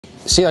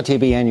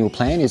CITB annual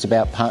plan is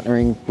about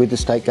partnering with the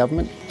state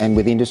government and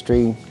with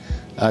industry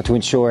to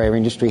ensure our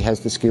industry has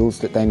the skills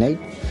that they need.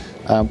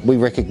 We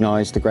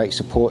recognise the great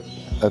support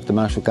of the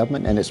Marshall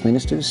Government and its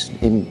ministers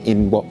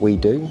in what we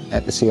do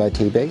at the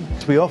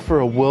CITB. We offer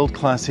a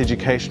world-class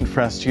education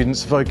for our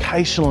students.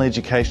 Vocational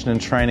education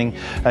and training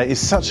is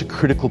such a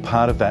critical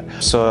part of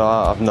that. So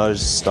I've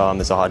noticed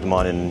there's a high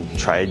demand in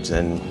trades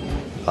and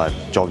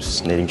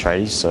jobs needing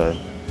tradies, so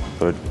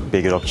it would be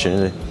a good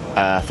opportunity.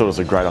 I thought it was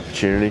a great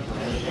opportunity,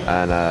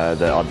 and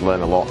that I'd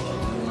learn a lot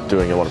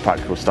doing a lot of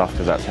practical stuff,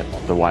 because that's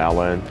the way I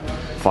learn.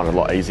 I find it a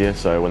lot easier,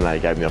 so when they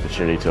gave me the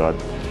opportunity to,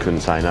 I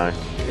couldn't say no.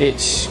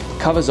 It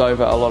covers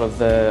over a lot of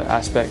the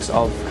aspects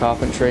of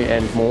carpentry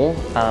and more,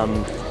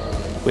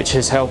 which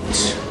has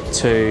helped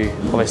to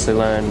obviously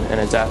learn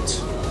and adapt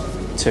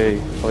to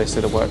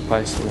obviously the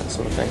workplace and that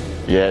sort of thing.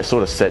 Yeah, it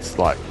sort of sets,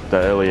 like, the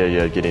earlier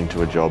you get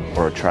into a job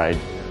or a trade,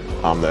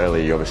 the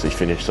earlier you obviously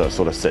finish, so it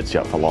sort of sets you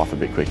up for life a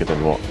bit quicker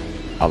than what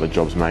other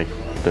jobs may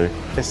do.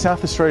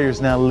 South Australia is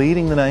now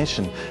leading the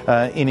nation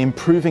in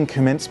improving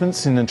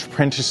commencements in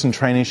apprentice and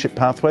traineeship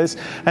pathways,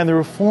 and the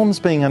reforms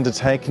being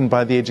undertaken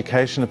by the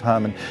Education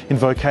Department in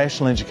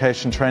vocational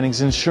education training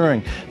is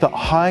ensuring that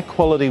high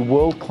quality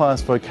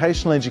world-class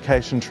vocational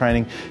education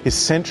training is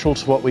central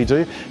to what we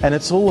do, and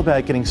it's all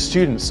about getting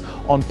students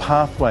on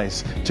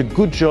pathways to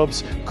good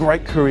jobs,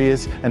 great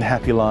careers and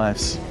happy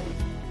lives.